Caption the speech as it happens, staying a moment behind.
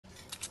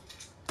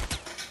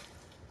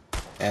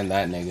And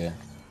that nigga.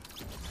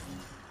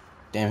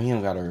 Damn, he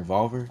don't got a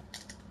revolver.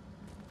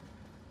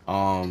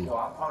 Yo,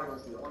 I'm probably gonna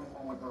see the only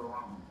one with the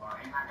wrong, bro.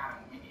 And I got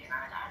a mini, and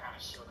I got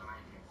a shield, and I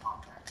ain't even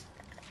pop that.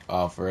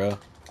 Oh, for real?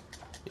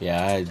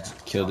 Yeah, I Yeah, I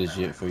killed dropped this that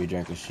shit right before you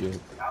drank a shield.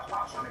 I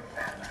was trying to get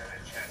that out of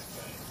that chest,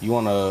 but You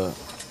wanna?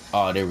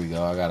 Oh, there we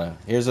go. I got a.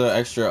 Here's an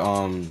extra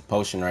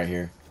potion right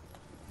here.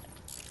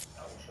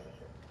 oh shit.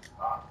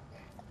 Ah,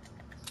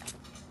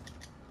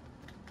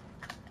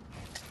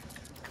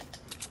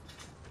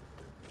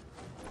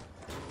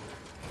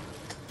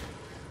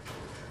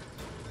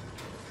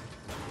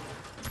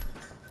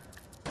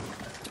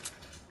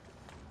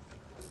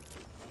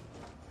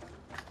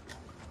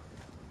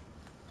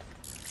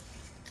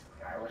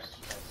 alright,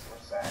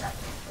 what's that?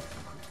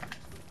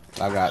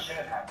 I I got should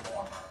have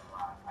more,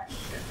 bro. I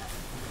should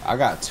have. I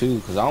got two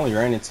because I only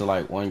ran into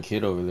like one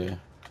kid over there.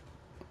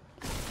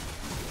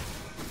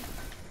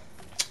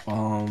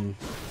 Um,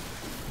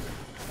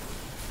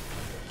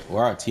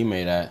 where our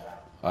teammate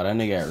at? Oh, that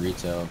nigga at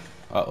retail.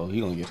 Uh-oh, he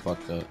gonna get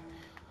fucked up.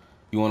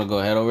 You wanna go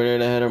head over there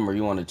to hit him, or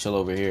you wanna chill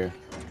over here?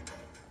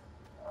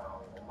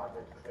 I'm about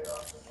to clear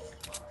off this whole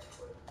spot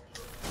right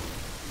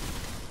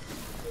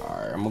quick. All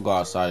right, I'm gonna go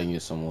outside and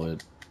get some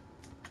wood.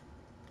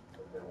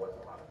 There was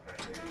a lot of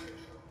pressure here,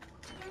 so.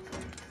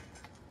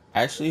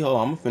 Actually, hold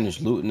on, I'm gonna finish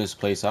looting this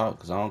place out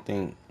because I don't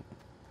think.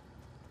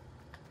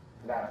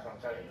 Nah, that's what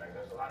I'm telling you. Like,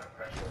 there's a lot of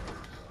pressure, so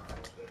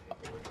I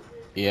was gonna take it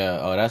with me. Yeah.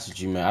 Oh, that's what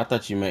you meant. I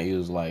thought you meant you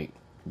was like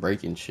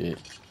breaking shit.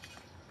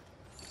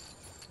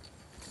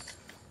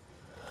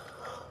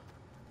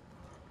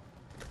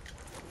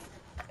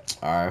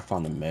 All right, I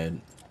found a med.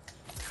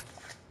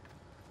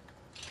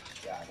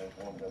 Yeah, there's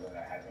one building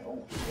that has it.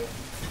 Oh,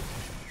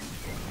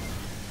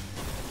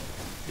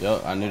 shit.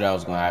 Yup, I knew that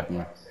was gonna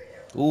happen.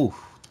 Ooh,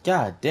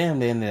 god damn,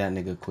 they ended that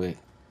nigga quick.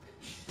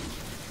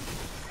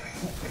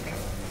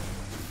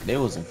 They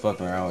wasn't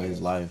fucking around with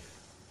his life.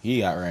 He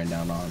got ran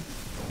down on.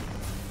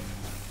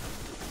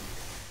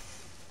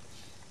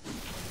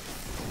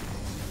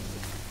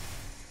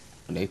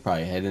 They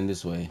probably heading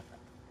this way.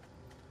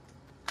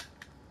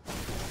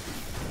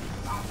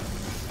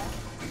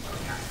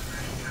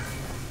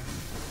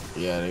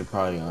 Yeah, they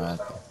probably gonna have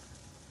to.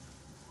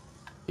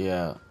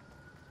 Yeah,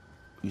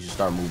 you should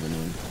start moving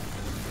in.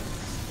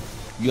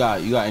 You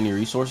got any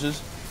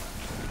resources?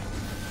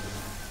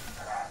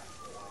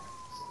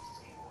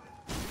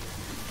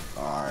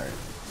 All right,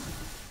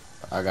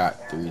 I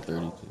got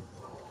 332.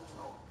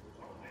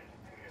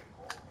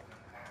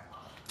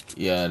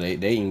 Yeah, they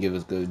didn't give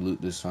us good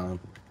loot this time.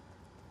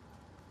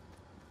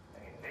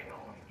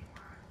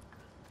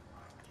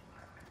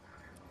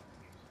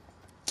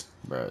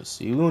 Bruh,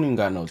 see, we don't even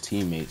got no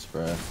teammates,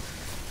 bruh.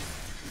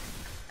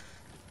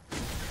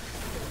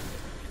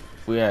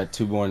 If we had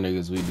two more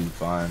niggas, we'd do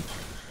fine.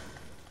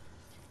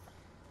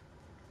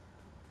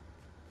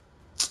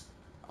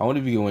 I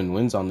wonder if you can win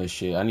wins on this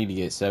shit. I need to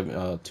get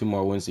two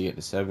more wins to get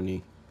to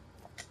 70.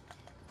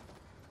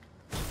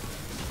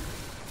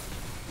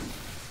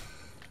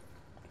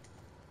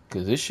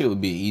 Cause this shit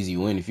would be an easy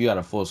win if you got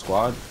a full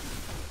squad.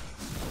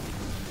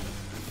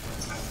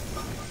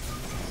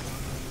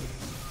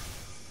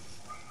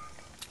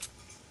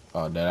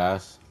 Oh, dead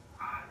ass.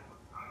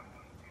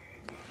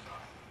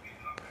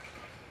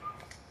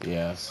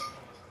 Yes.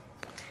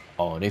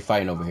 Oh, they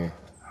fighting over here.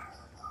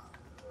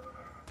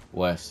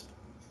 West.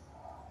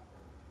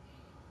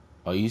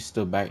 Oh, you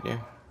still back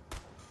there?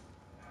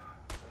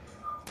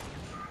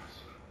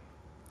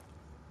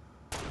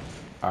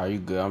 Are you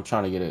good? I'm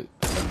trying to get a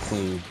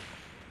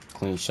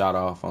clean shot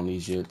off on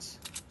these shits.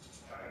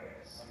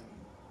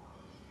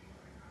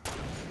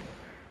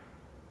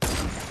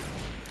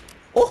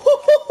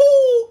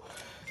 Oh,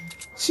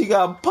 she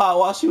got popped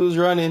while she was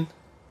running.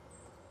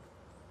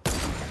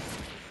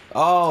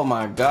 Oh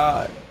my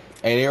god.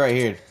 Hey, they right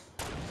here.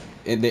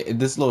 In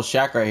this little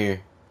shack right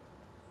here.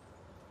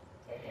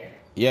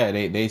 Yeah,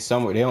 they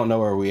somewhere. They don't know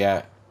where we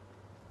at.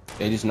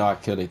 They just know I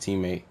killed a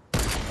teammate.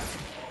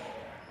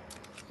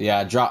 Yeah,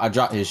 I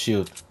dropped his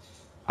shield.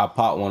 I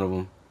popped one of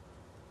them.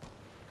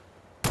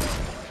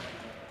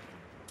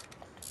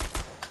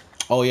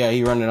 Oh yeah,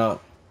 he running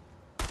up.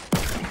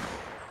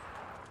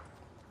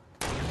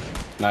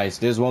 Nice.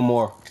 There's one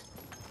more.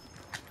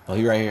 Oh,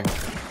 he right here.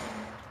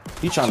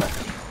 He trying to.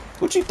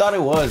 What you thought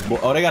it was? Boy?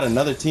 Oh, they got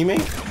another teammate.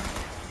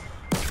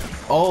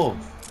 Oh,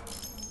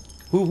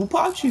 who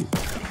popped you,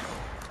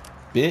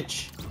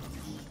 bitch?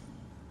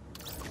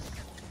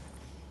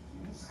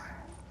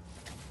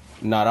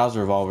 Nah, that was a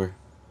revolver.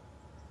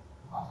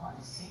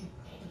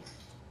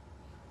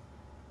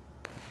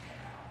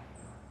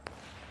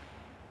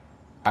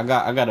 I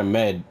got a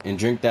med and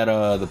drink that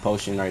the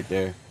potion right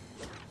there.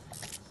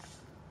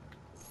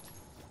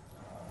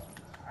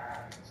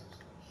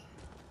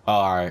 Oh,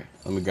 all right.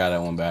 Let me grab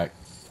that one back.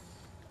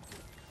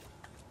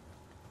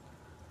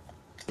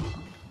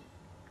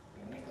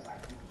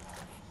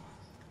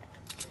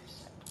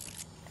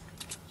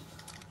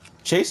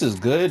 Chase is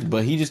good,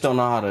 but he just don't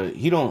know how to.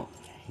 He don't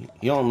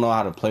know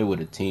how to play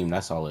with a team.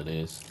 That's all it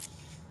is.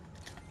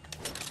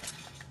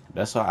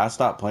 That's why I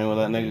stopped playing with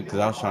that nigga because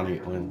I was trying to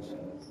get wins.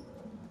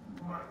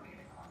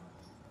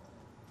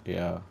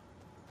 Yeah.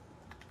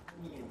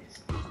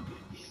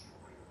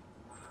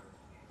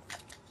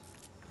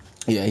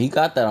 Yeah, he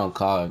got that on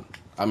COD.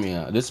 I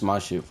mean, this is my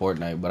shit,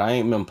 Fortnite, but I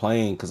ain't been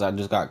playing because I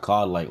just got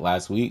COD like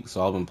last week,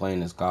 so I've been playing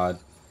this COD.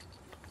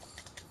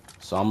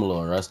 So I'm a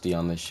little rusty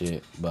on this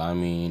shit, but I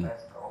mean, I'm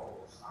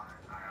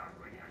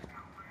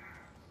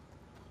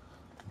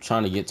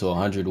trying to get to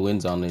 100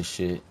 wins on this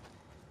shit.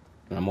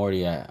 And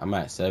I'm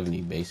at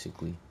 70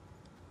 basically.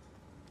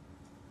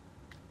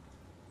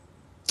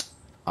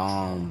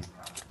 All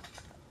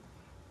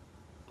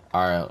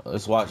right,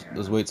 let's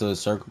wait till the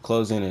circle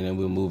closing and then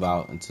we'll move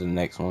out into the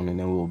next one and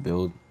then we'll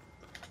build.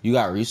 You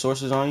got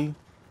resources on you?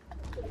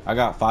 I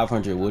got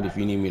 500 wood if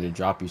you need me to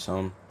drop you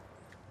some.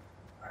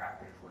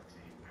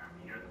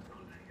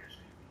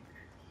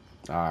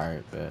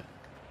 Alright, bet.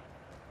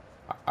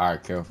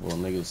 Alright, careful.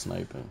 Niggas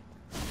sniping.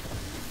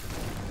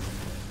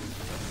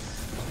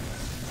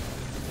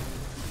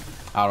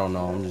 I don't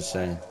know. I'm just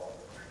saying.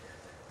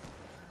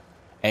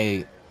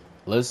 Hey,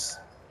 let's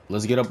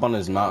get up on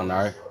this mountain,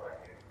 alright?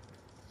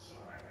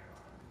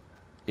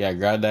 Yeah,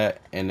 grab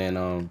that and then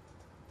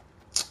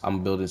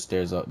I'm building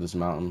stairs up this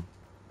mountain.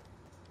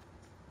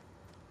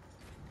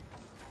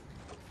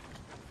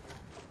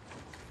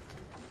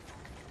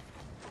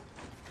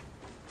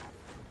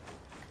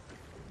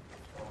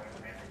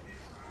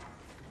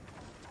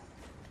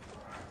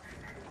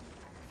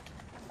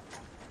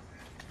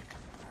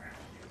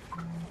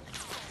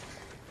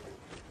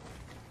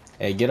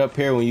 Hey, get up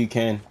here when you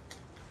can.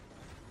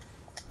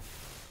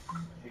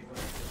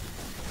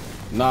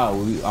 Nah,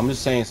 I'm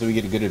just saying so we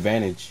get a good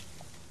advantage.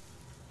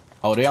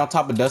 Oh, they on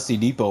top of Dusty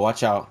Depot.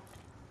 Watch out.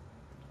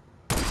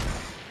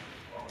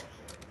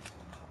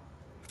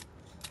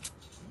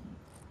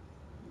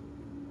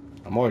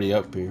 I'm already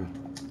up here.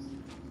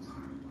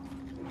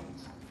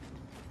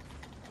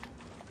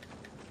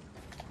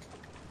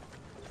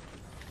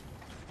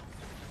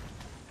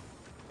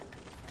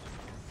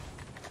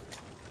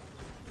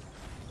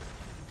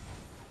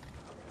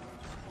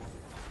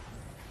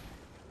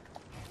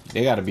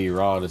 They gotta be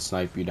raw to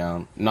snipe you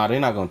down. Nah, they're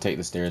not gonna take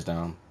the stairs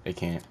down. They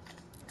can't.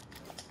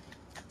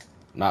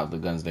 Not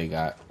with the guns they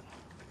got.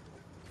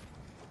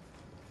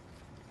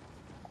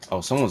 Oh,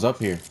 someone's up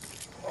here.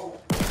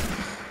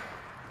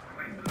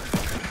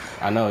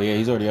 I know, yeah,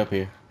 he's already up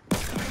here.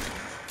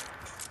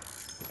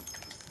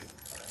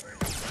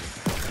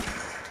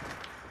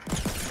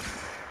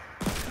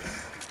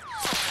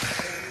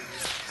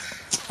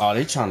 Oh,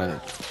 they trying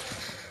to...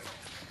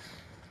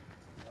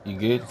 You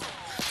good?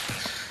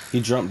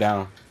 He jumped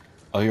down.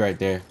 Oh, he right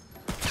there.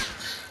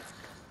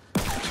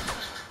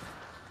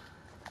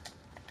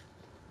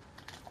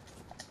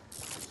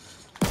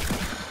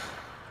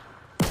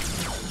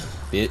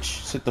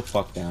 Bitch, sit the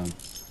fuck down.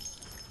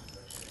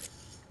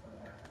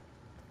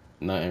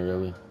 Nothing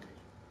really.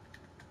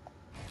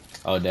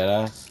 Oh,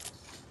 deadass?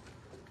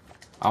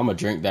 I'ma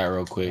drink that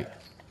real quick.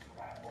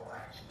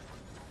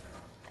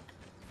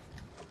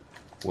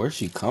 Where'd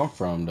she come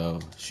from, though?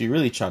 She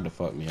really tried to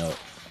fuck me up.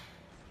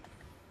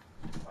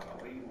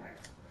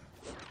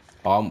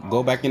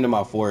 Go back into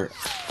my fort.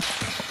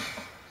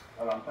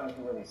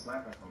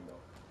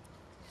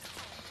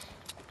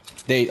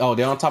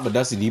 They're on top of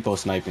Dusty Depot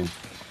sniping.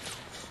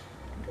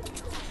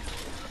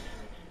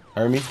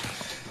 Heard me?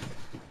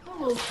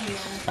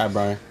 Hi,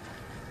 Brian.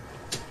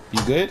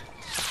 You good?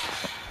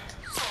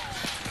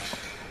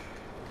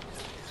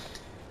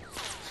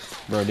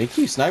 Bro, they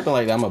keep sniping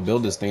like that. I'm gonna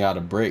build this thing out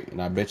of brick,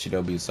 and I bet you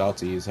they'll be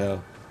salty as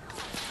hell.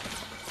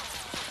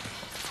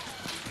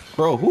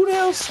 Bro, who the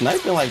hell's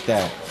sniping like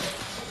that?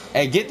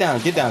 Hey, get down,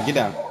 get down, get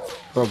down.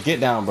 Bro, get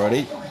down, bro.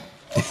 They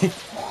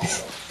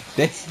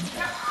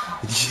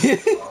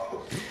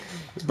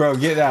Bro,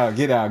 get out,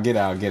 get out, get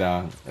out, get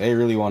out. They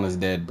really want us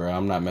dead, bro.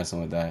 I'm not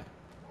messing with that.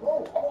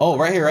 Oh,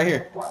 right here, right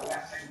here.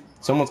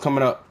 Someone's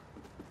coming up.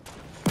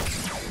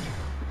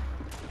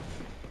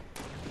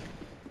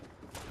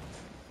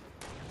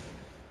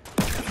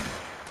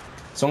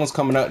 Someone's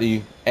coming up to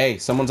you. Hey,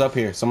 someone's up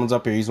here. Someone's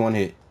up here. He's one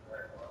hit.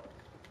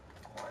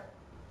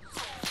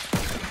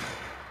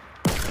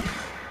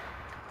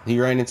 He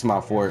ran into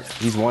my fort.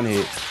 He's one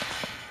hit.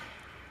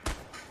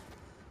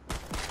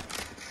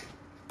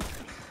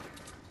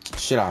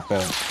 Shit, I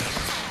fell.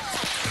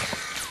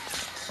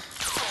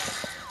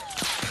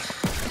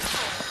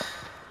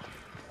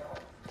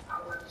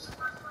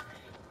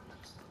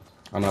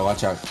 Oh no,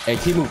 watch out. Hey,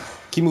 keep moving.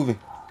 Keep moving.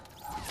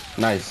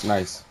 Nice,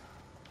 nice.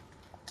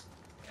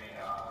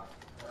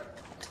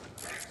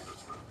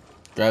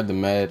 Grab the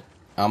med.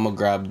 I'ma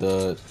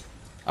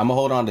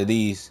hold on to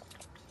these.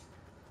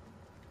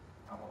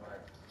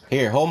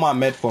 Here, hold my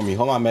med for me.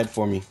 Hold my med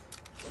for me.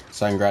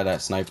 So I can grab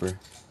that sniper.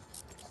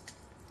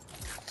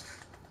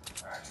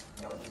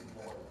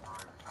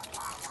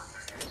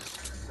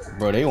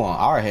 Bro, they want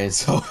our head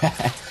so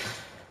bad.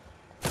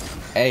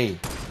 Hey,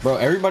 bro,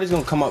 everybody's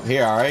gonna come up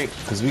here, alright?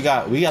 Cause we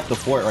got the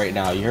fort right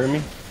now, you hear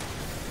me?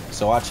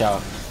 So watch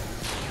out.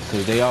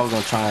 Cause they all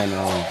gonna try and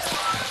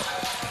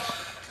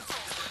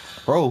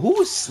Bro,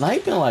 who is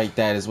sniping like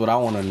that is what I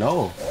wanna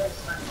know.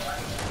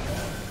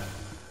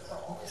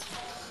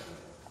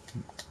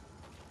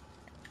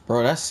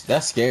 Bro,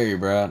 that's scary,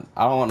 bro.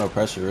 I don't want no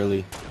pressure,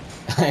 really.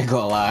 I ain't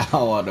gonna lie, I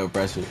don't want no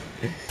pressure.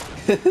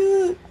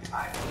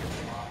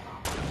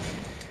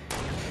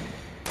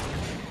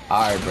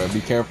 Alright, bro,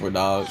 be careful,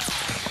 dog.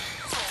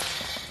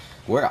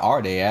 Where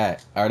are they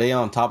at? Are they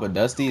on top of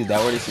Dusty? Is that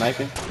where they're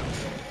sniping?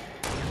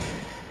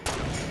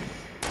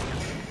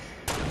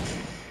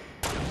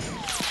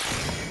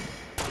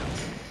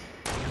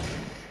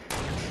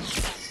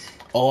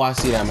 Oh, I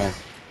see that, man.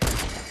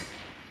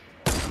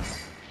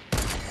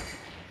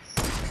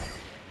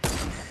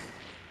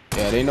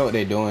 Yeah, they know what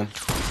they're doing.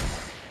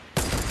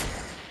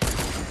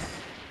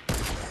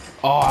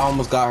 Oh, I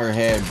almost got her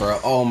head, bro.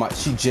 Oh my,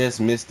 she just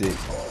missed it.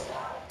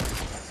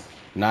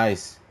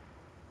 Nice.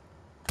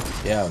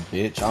 Yeah,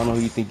 bitch. I don't know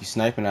who you think you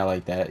sniping at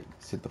like that.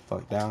 Sit the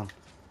fuck down.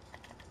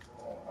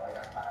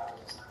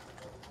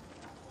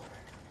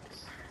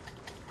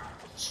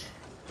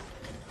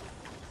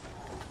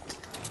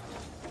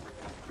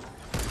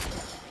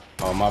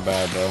 Oh, my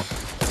bad, bro.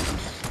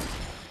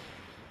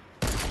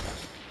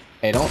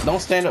 Hey, don't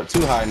stand up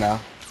too high now.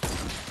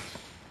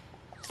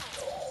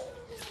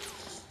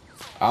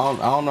 I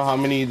don't know how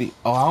many of the.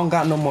 Oh, I don't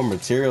got no more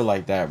material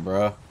like that,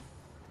 bro.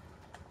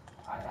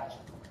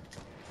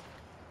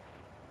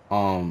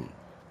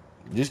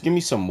 Just give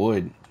me some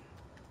wood.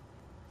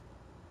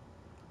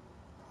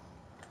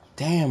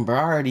 Damn, bro.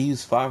 I already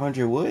used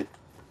 500 wood.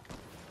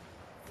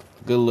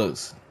 Good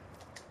looks.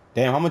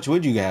 Damn, how much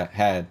wood you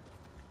had?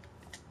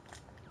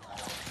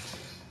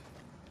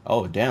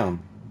 Oh,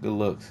 damn. Good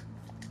looks.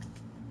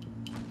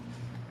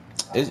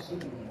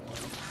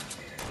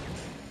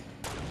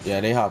 Yeah,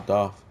 they hopped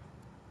off.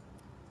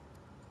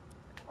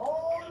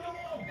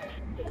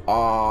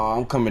 Oh,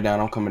 I'm coming down.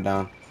 I'm coming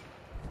down.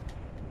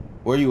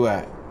 Where you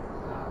at?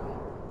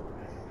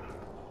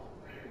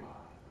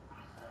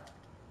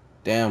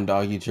 Damn,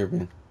 dog, you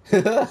tripping.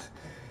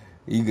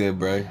 You good,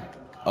 bro.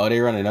 Oh, they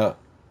running up.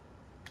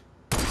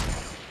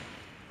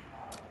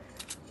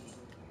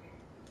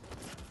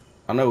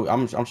 I know.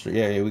 I'm sure.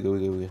 Yeah, we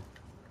good.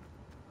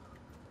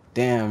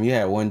 Damn, you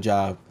had one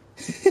job.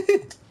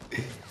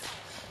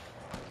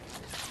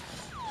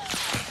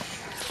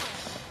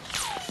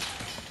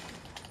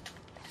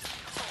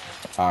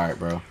 All right,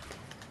 bro.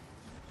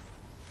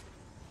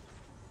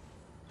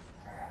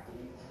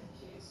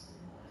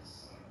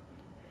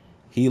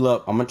 Heal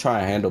up. I'm gonna try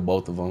and handle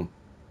both of them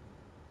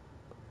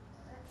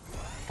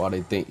while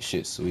they think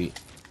shit sweet.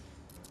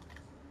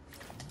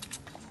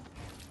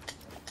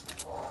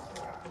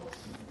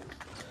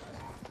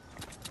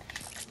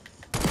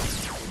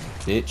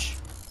 Bitch.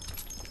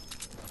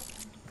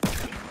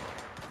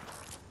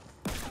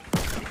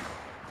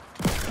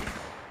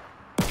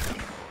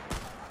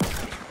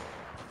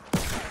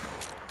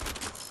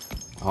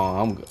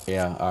 Oh,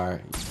 yeah, all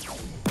right.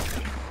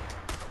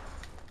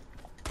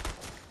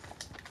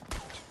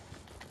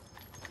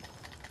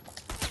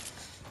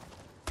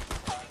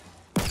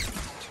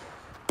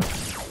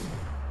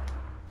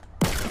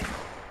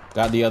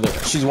 Got the other.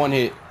 She's one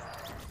hit.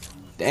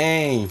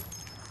 Dang.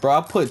 Bro,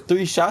 I put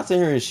 3 shots in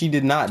her and she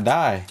did not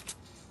die.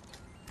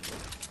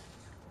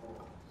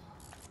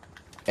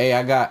 Hey,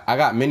 I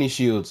got mini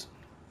shields.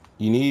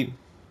 You need?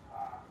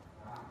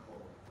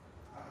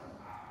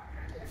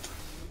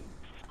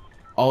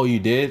 Oh, you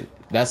did?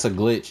 That's a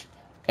glitch.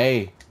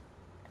 Hey.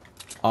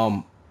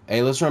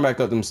 Hey, let's run back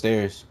up them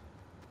stairs.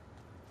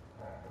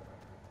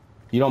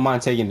 You don't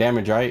mind taking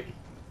damage, right?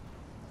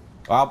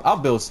 I'll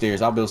build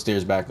stairs. I'll build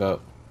stairs back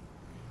up.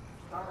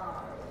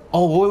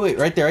 Oh, wait,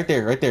 right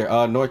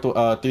there. North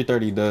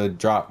 330, the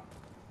drop.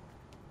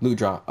 Loot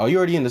drop. Oh, you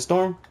already in the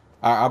storm?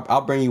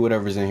 I'll bring you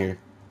whatever's in here.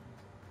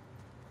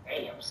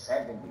 Hey, I'm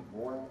 70,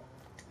 boy.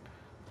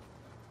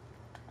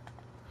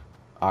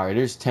 Alright,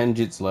 there's 10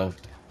 jits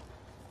left.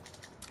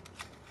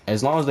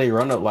 As long as they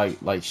run up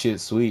like shit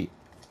sweet,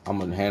 I'm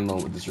gonna handle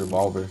them with this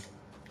revolver.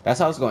 That's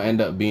how it's gonna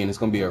end up being. It's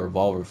gonna be a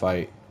revolver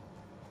fight.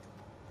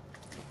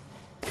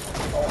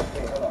 Oh,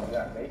 okay, hold on. We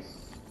got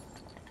base.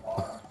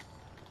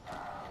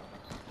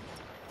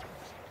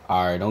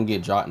 Alright, don't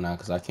get dropped now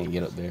because I can't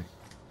get up there.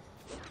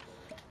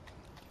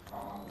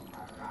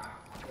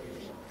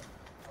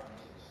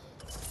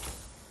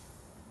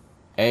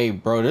 Hey,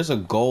 bro, there's a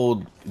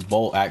gold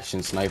bolt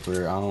action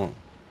sniper. I don't.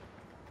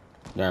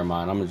 Never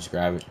mind. I'm gonna just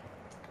grab it.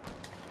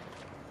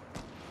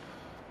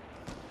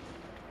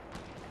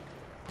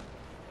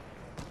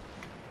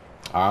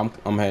 I'm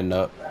heading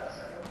up.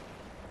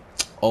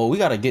 Oh, we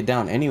gotta get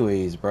down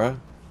anyways, bro.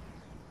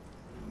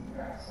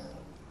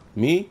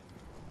 Me?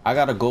 I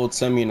got a gold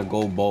semi and a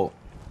gold bolt.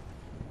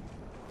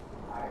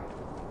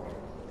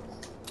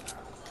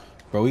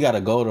 Bro, we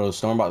gotta go though.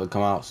 Storm about to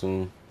come out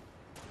soon.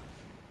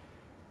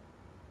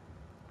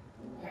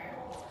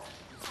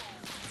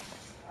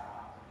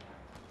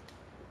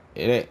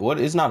 It ain't, what?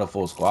 It's not a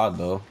full squad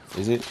though,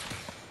 is it?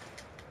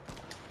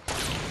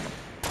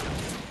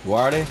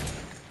 Where are they?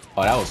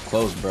 Oh, that was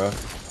close, bro.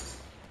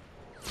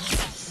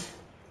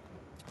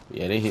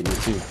 Yeah, they hit me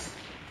too.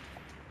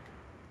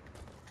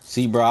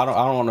 See, bro, I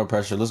don't want no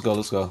pressure. Let's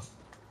go.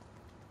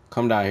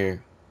 Come down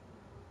here.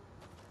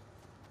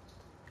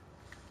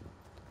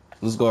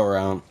 Let's go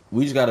around.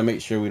 We just gotta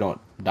make sure we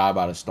don't die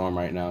by the storm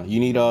right now. You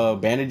need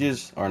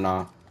bandages or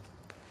nah?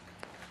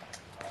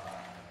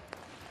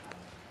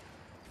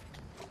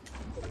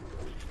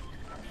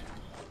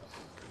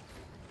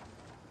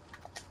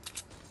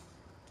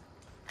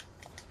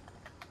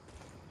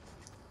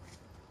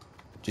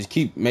 Just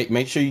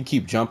make sure you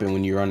keep jumping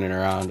when you're running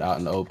around out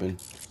in the open.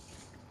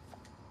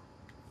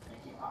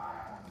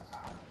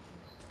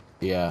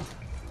 Yeah.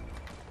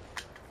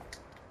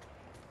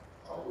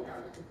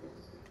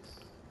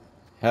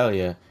 Hell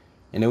yeah.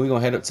 And then we're gonna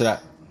head up to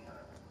that.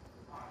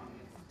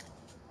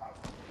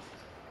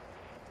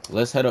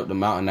 Let's head up the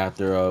mountain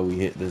after we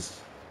hit this.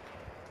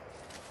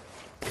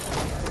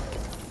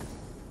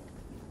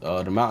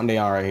 The mountain they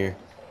on right here.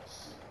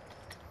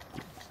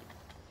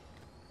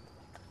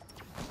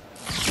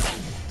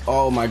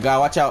 Oh my god,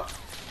 watch out.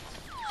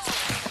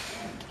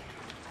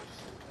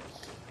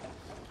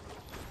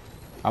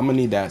 I'm gonna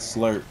need that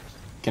slurp.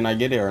 Can I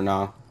get it or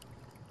nah?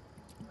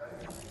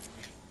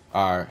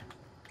 Alright.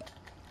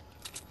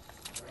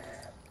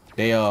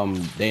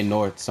 They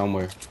north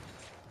somewhere.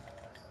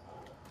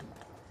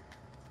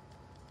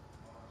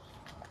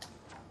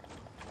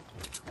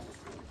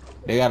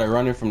 They got it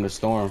running from the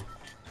storm.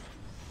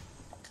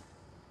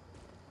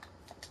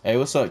 Hey,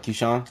 what's up,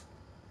 Keyshawn?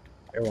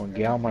 Everyone,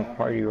 get out my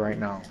party right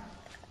now.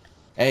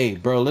 Hey,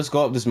 bro, let's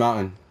go up this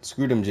mountain.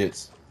 Screw them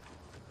jits.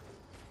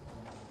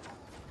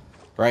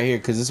 Right here,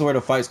 because this is where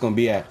the fight's gonna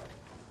be at.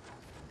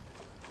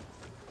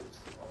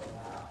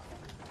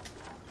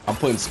 I'm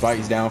putting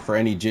spikes down for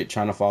any jit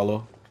trying to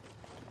follow.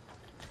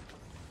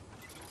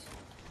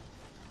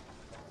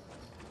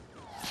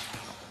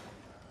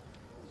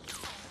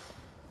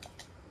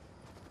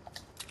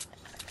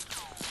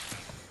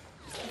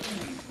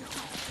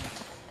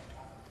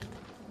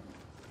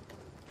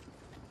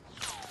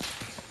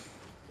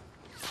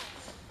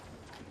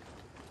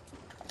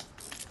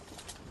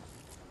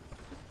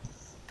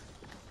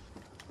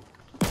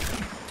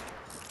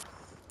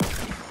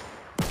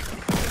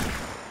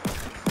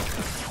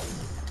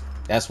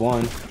 That's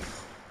one.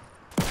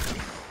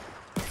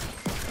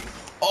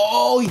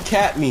 Oh, he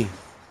capped me.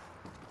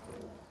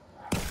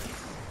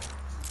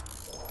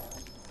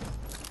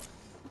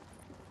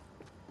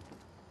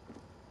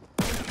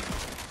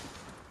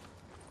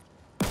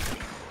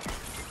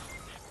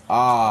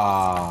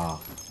 Ah,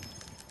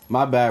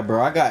 my bad,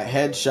 bro. I got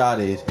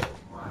headshotted.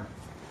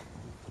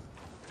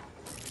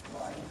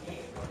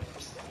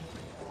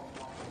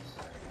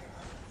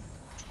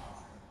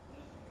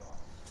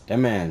 That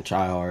man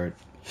try hard.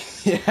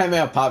 Yeah, that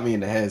man popped me in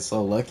the head.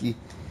 So lucky.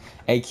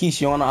 Hey,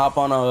 Keish, you wanna hop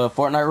on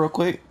Fortnite real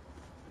quick?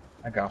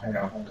 I got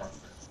homework.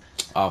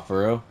 Oh,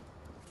 for real?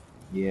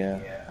 Yeah,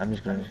 I'm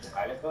just gonna.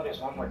 Alright, let's do this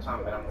one more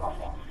time, then I'm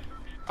hop off.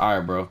 All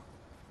right, bro.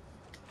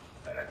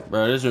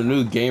 Bro, there's a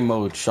new game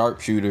mode,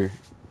 sharpshooter.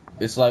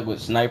 It's like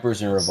with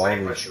snipers and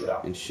revolvers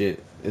and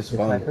shit. It's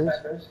fun.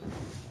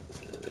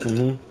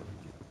 Mhm.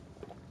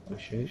 Oh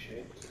shit.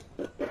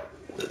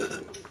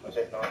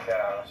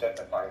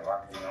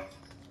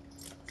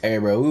 Hey,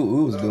 bro,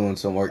 we was doing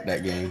some work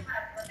that game.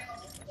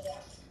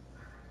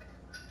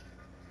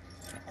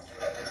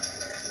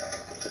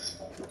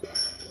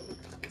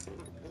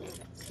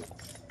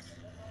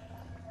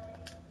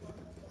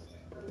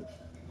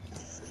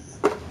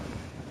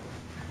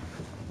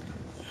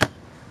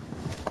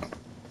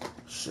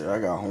 Shit, I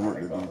got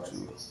homework to do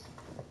too.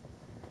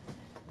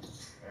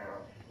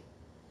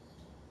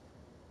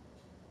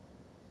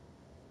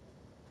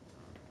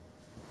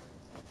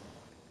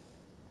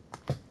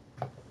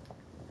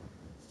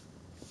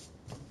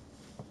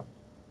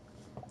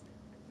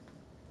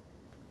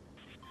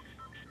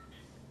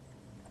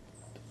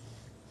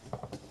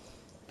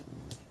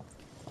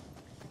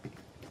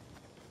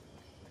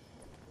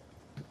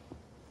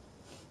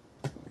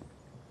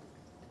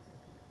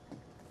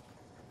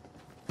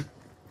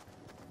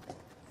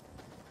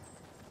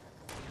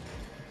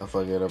 I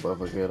fuck it up.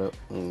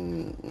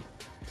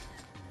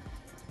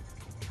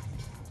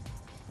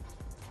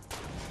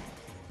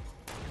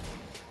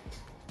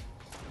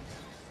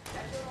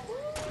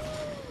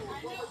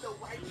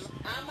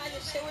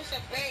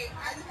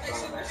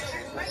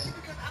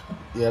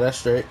 Yeah, that's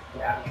straight.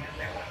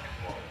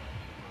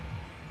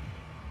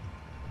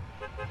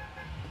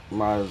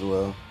 Might as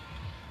well.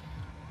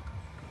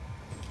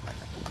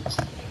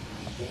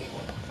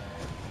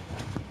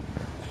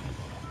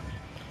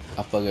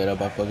 I fuck it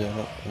up.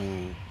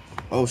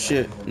 Oh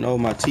shit! No,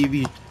 my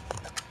TV.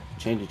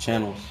 Change the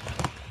channels.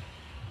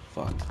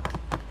 Fuck.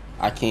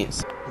 I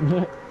can't.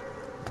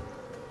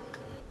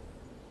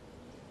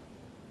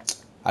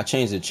 I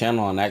changed the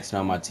channel on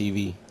accident on my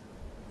TV.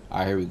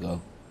 Alright, here we go.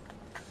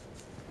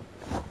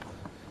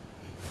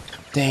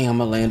 Dang, I'm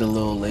gonna land a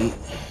little late.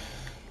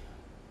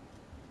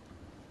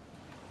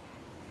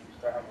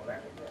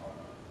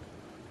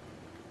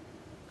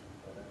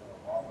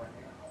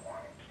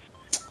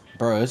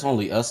 Bro, it's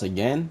only us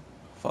again?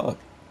 Fuck.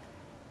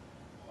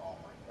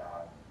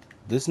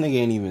 This nigga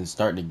ain't even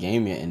start the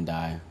game yet and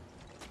die.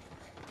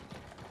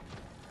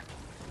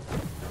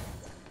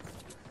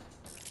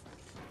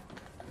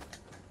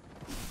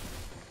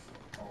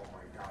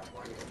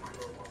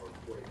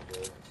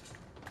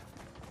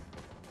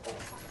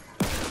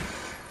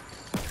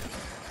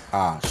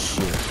 Ah,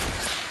 shit.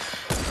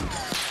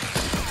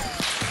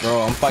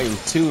 Bro, I'm fighting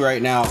 2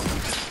 right now.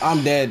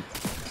 I'm dead.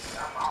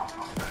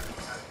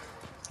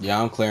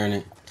 Yeah, I'm clearing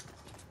it.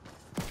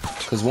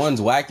 Cause one's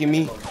whacking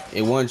me,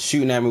 and one's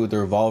shooting at me with the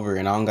revolver,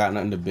 and I don't got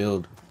nothing to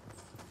build.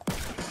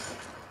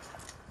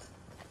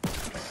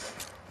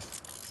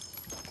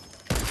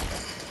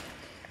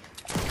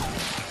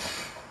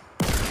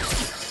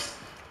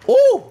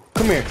 Ooh,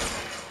 come here.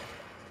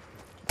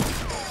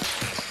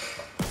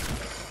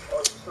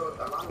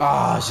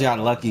 Ah, she got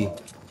lucky.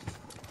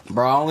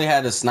 Bro, I only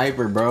had a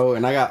sniper, bro,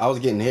 and I was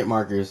getting hit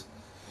markers.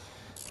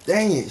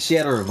 Dang it, she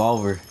had a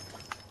revolver.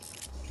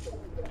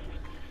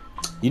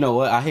 You know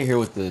what? I hit her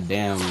with the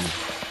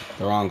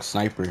wrong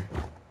sniper.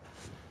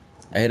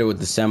 I hit her with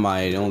the semi.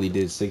 It only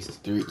did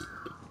 63.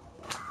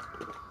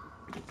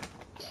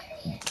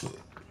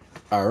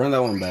 Alright, run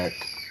that one back.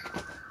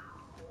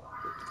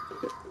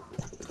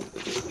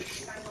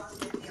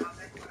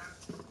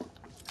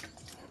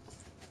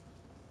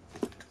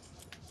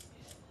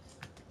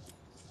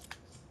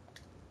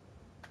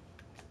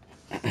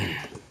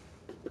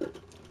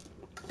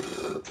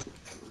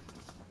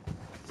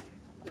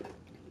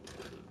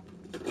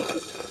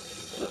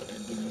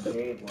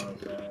 Dave was,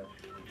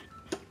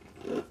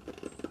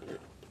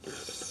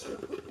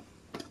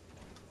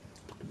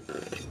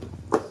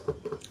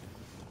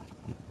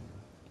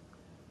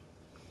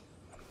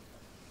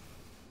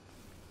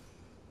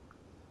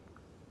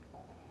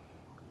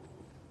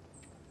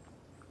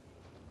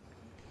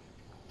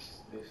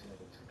 this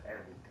nigga took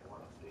everything.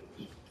 What a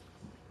bitch.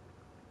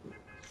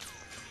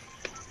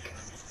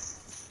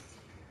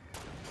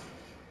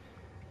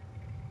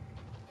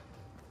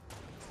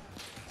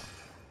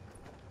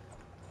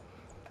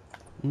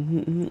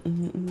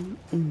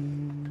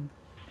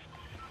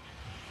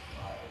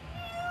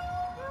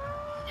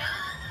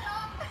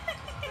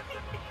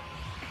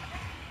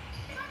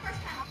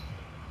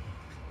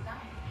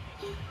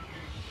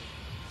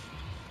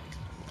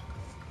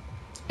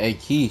 Hey,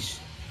 Keyshawn.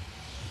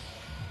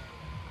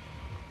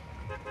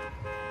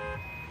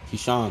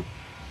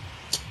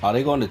 Are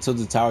they going to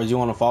Tilted Towers? You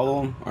want to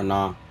follow them or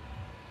nah?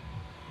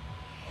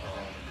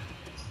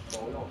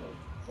 Well, we don't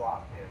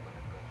drop there, but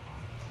it's good.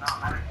 No,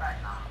 matter of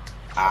fact, nah.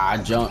 I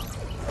jumped.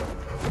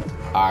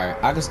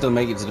 Alright, I can still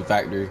make it to the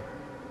factory.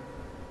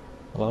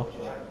 Hello?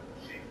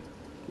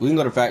 We can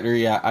go to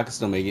factory. Yeah, I can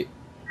still make it.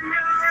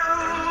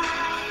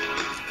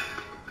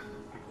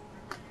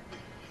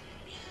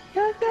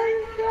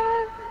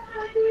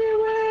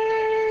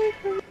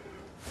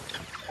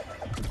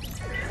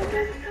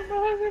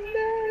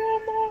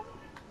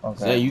 Is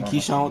that Okay. you,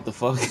 Keyshawn? What the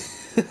fuck?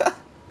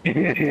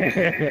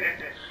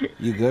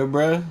 You good,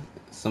 bruh?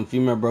 Some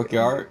female broke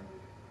your heart?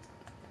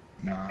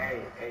 Nah.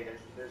 Hey, there's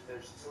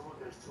two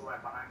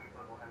right behind me,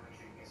 but go ahead and make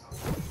sure you get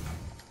something.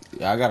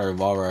 Yeah, I got a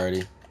revolver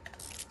already.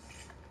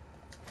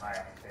 Alright, I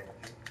can stay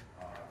with you.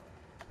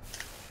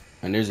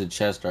 And there's a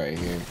chest right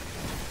here.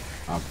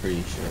 I'm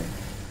pretty sure.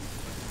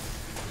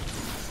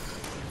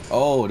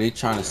 Oh, they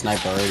trying to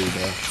snipe already,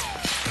 bro.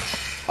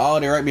 Oh,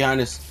 they're right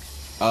behind us.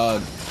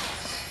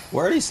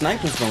 Where are they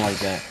sniping from like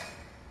that?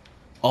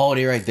 Oh,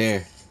 they're right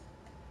there.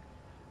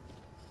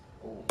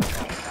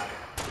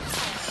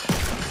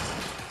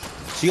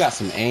 She got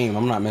some aim.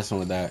 I'm not messing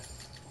with that.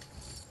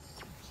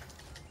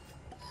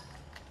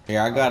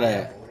 Here, I got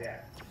a...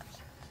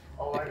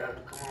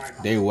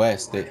 They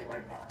west.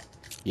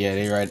 Yeah,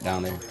 they right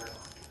down there.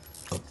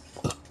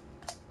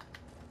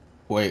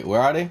 Wait, where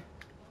are they?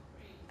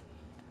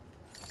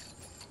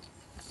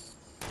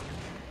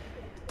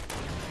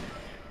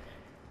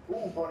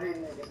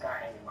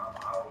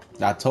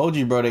 I told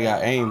you, bro, they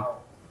got aim.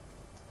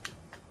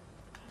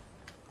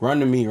 Run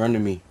to me, run to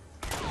me.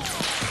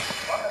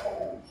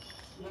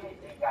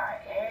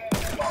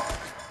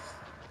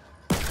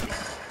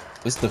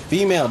 It's the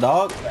female,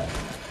 dog.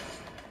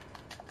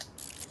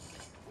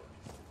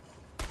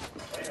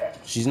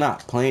 She's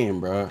not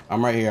playing, bro.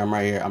 I'm right here, I'm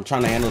right here. I'm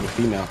trying to handle the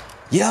female.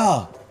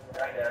 Yeah!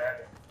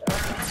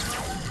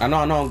 I know,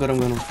 I'm good,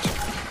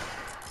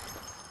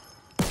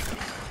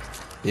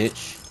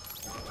 Bitch.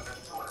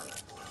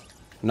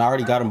 No, I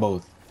already got them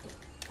both.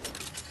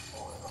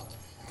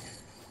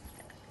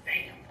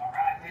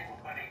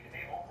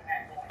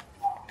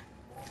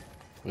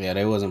 Yeah,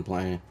 they wasn't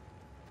playing.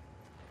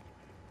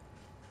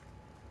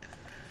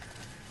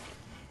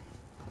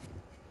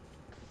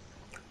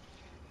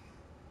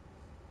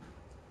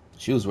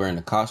 She was wearing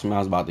the costume I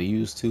was about to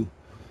use too.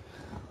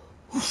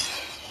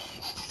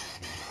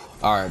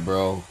 Alright,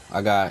 bro.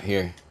 I got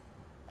here.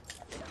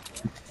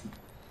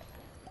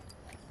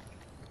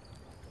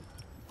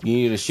 You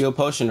need a shield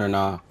potion or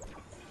nah?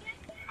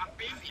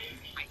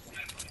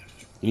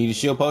 You need a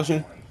shield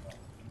potion?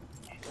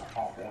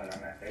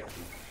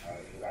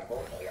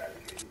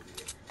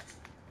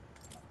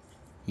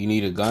 You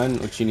need a gun?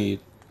 What you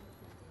need?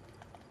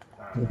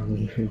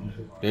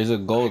 There's a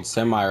gold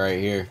semi right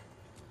here.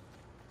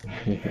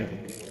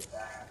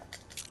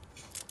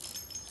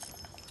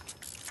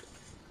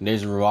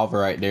 There's a revolver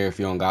right there if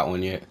you don't got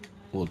one yet.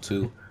 Well,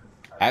 2.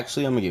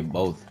 Actually, I'm gonna get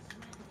both.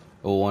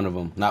 Or one of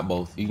them. Not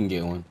both. You can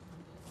get one.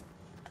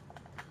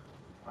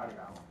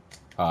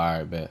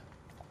 Alright, bet.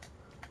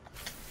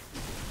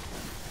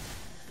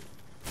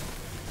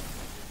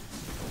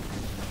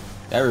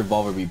 That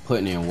revolver be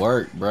putting in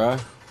work,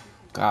 bruh.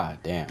 God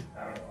damn.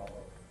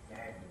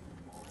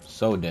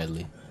 So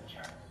deadly.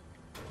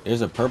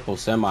 There's a purple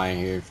semi in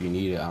here if you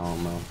need it. I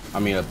don't know.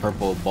 I mean, a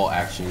purple bolt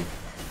action.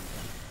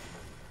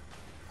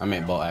 I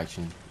meant bolt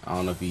action. I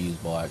don't know if you use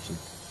bolt action.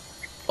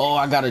 Oh,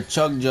 I got a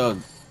chug jug.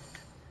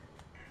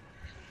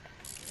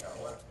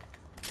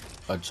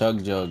 A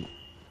chug jug.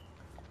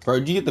 Bro,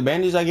 did you get the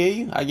bandages I gave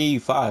you? I gave you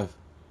 5.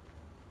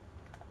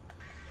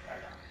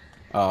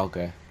 Oh,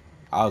 okay.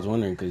 I was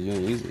wondering because you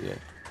didn't use it yet.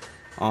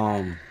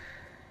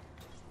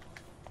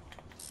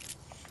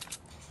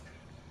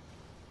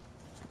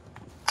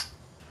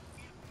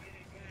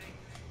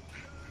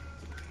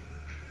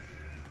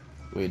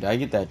 Wait, did I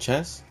get that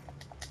chest?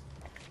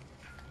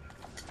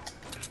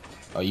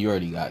 Oh, you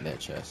already got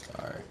that chest.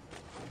 Alright.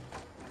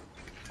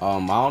 I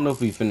don't know if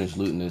we finished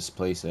looting this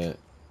place yet.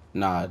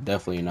 Nah,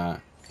 definitely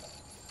not.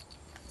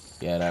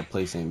 Yeah, that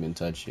place ain't been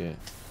touched yet.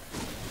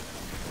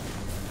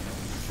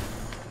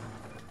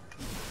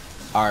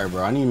 Alright,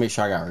 bro. I need to make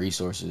sure I got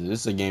resources.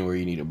 This is a game where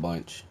you need a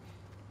bunch.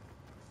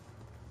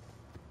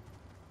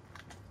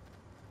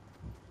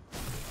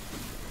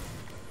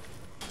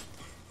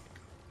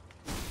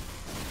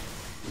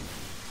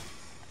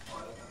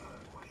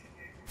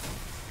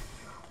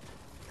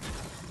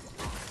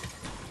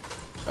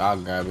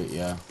 I'll grab it,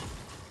 yeah.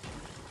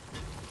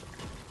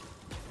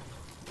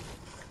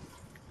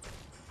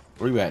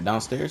 Where you at?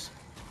 Downstairs?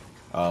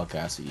 Oh, okay,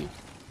 I see you.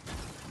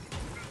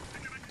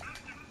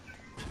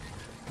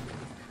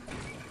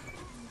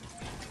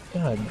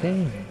 God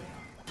damn.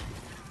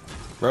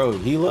 Bro,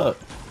 heal up.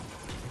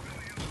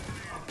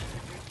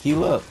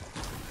 Heal up.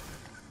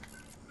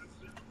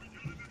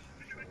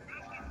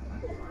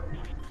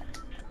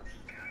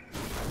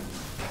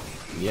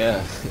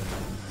 Yeah.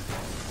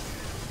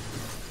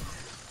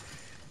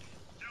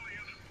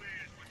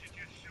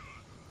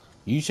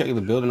 You check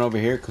the building over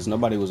here, cause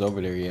nobody was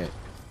over there yet.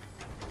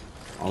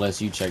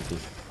 Unless you checked it.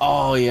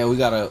 Oh yeah, we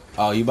gotta.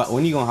 Oh,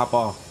 when you gonna hop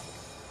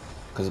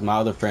off? Cause my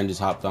other friend just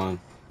hopped on.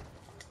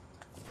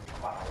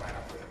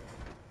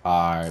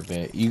 Alright,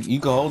 bet. You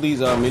can hold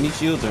these mini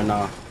shields or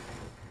not?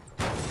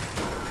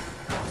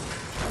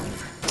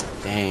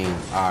 Dang.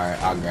 Alright,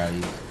 I'll grab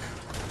these.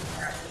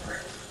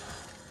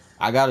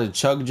 I got a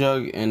chug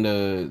jug and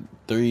the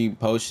 3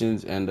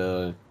 potions and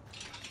a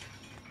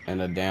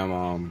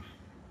damn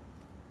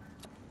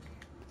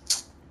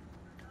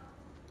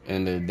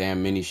and the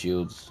damn mini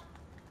shields.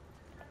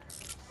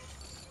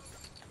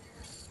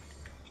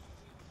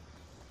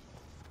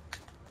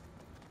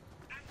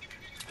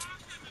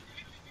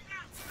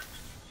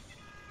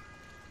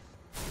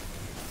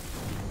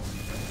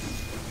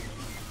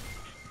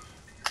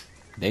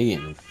 They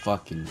getting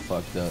fucking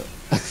fucked up.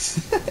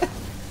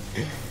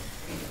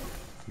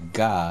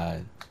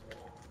 God.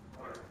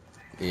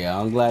 Yeah,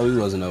 I'm glad we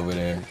wasn't over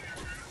there.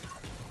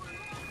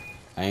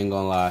 I ain't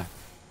gonna lie.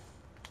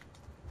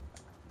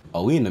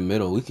 Oh, we in the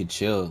middle. We could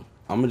chill.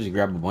 I'm gonna just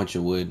grab a bunch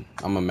of wood.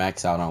 I'm gonna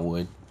max out on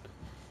wood.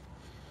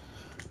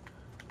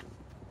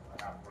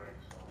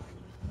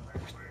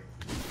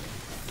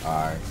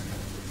 Alright.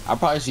 I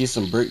probably should use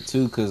some brick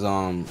too, cause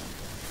them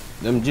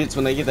jits,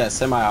 when they get that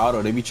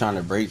semi-auto, they be trying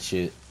to break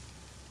shit.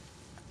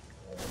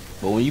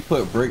 But when you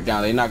put brick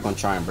down, they're not gonna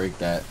try and break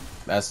that.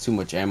 That's too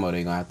much ammo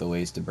they gonna have to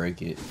waste to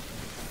break it.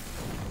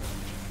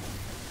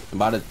 They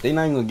not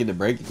even gonna get to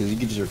break it because you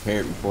can just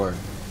repair it before.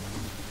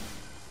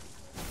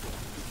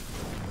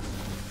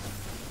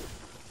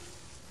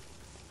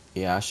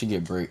 Yeah, I should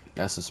get brick.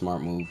 That's a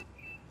smart move.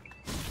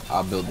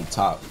 I'll build the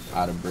top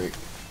out of brick.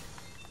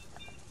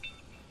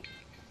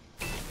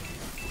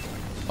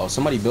 Oh,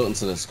 somebody built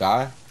into the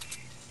sky?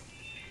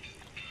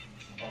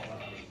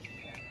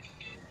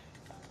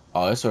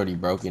 Oh, it's already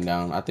broken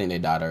down. I think they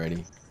died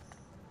already.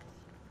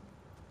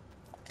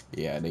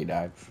 Yeah, they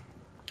died.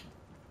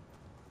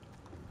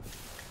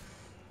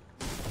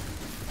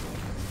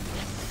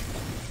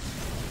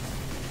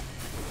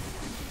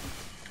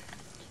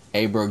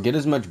 Hey, bro, get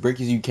as much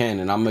brick as you can,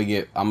 and I'm gonna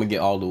get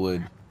all the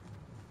wood.